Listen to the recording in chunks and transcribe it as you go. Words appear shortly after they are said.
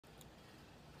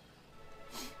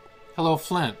Hello,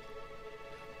 Flint.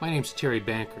 My name's Terry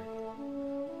Bankert,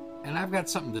 and I've got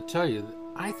something to tell you that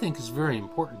I think is very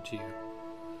important to you.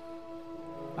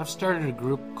 I've started a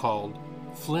group called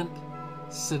Flint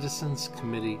Citizens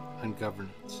Committee on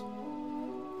Governance.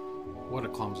 What a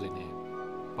clumsy name,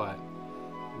 but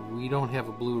we don't have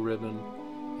a blue ribbon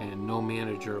and no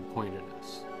manager appointed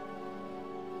us.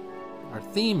 Our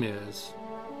theme is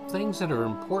things that are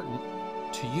important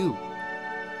to you.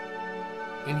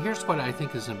 And here's what I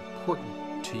think is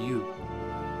important to you,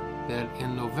 that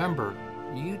in November,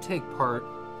 you take part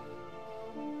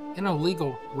in a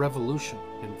legal revolution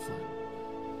in Flint.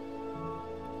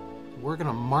 We're going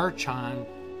to march on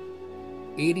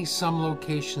 80-some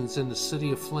locations in the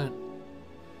city of Flint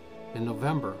in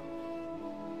November,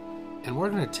 and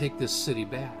we're going to take this city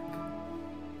back.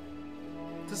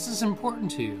 This is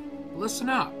important to you. Listen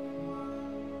up.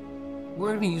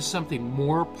 We're going to use something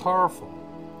more powerful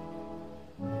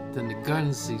than the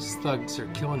guns these thugs are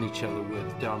killing each other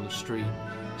with down the street,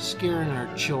 scaring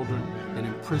our children and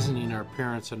imprisoning our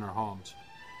parents in our homes.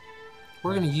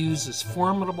 We're going to use this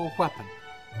formidable weapon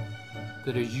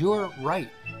that is your right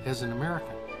as an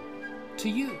American to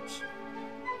use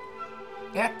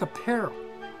at the peril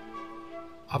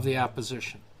of the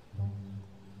opposition.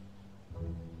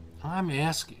 I'm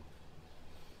asking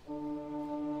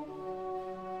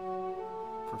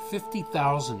for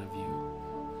 50,000 of you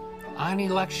on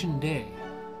Election Day,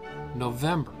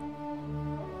 November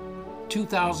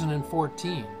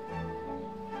 2014.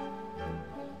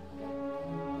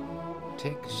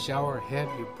 Take a shower, have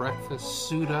your breakfast,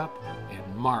 suit up,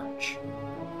 and march.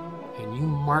 And you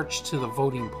march to the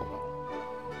voting poll.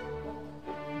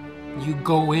 You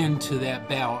go into that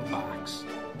ballot box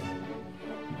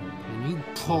and you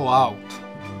pull out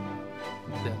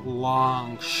that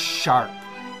long, sharp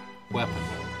weapon,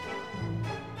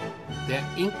 that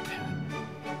ink pen,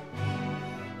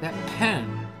 that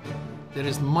pen that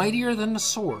is mightier than the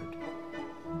sword,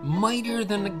 mightier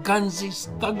than the guns these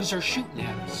thugs are shooting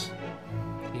at us.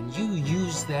 And you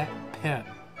use that pen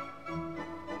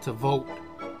to vote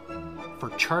for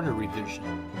charter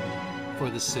revision for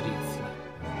the city of Flint.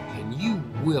 And you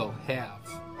will have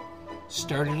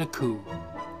started a coup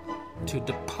to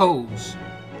depose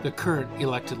the current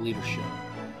elected leadership,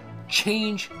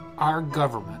 change our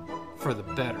government for the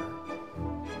better,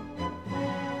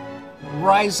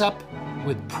 rise up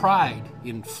with pride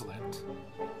in Flint.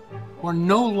 We're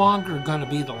no longer going to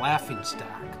be the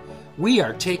laughingstock. We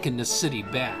are taking the city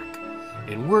back,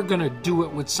 and we're going to do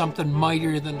it with something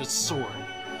mightier than the sword.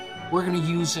 We're going to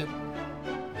use it,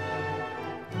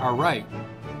 our right,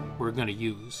 we're going to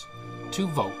use to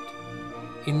vote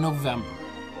in November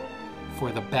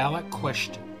for the ballot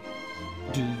question,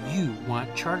 do you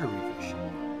want charter revision?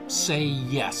 Say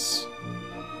yes.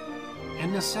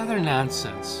 And this other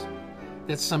nonsense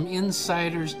that some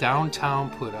insiders downtown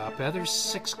put up, there's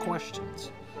 6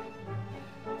 questions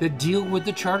that deal with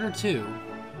the charter too.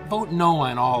 Vote no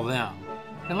on all them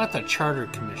and let the Charter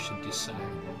Commission decide.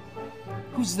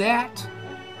 Who's that?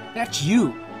 That's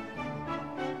you.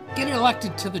 Get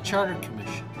elected to the Charter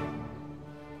Commission.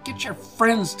 Get your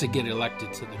friends to get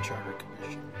elected to the Charter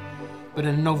Commission. But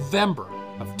in November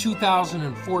of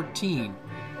 2014,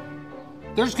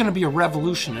 there's going to be a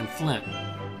revolution in Flint.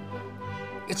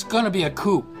 It's going to be a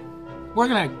coup. We're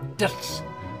going to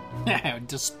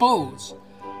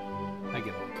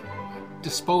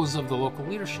dispose of the local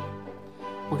leadership.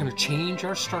 We're going to change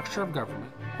our structure of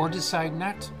government or decide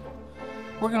not to.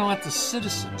 We're going to let the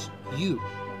citizens, you,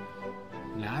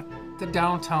 not the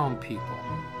downtown people,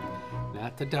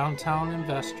 not the downtown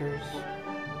investors,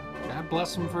 God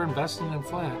bless them for investing in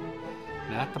Flint,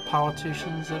 not the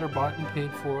politicians that are bought and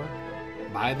paid for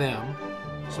by them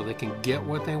so they can get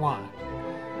what they want.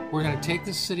 We're going to take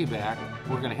this city back.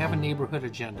 We're going to have a neighborhood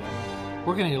agenda.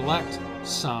 We're going to elect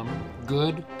some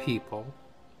good people.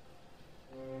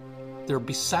 They're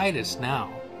beside us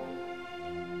now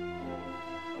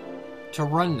to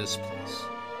run this place.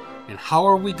 And how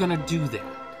are we going to do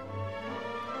that?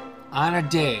 On a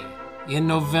day in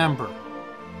November,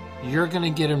 you're going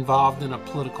to get involved in a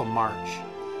political march.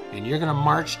 And you're going to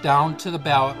march down to the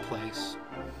ballot place.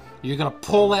 You're going to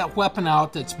pull that weapon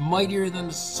out that's mightier than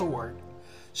a sword,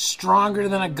 stronger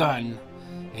than a gun,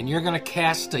 and you're going to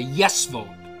cast a yes vote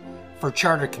for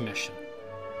Charter Commission.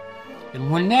 And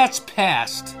when that's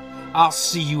passed, I'll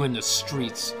see you in the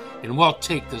streets, and we'll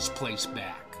take this place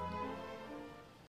back.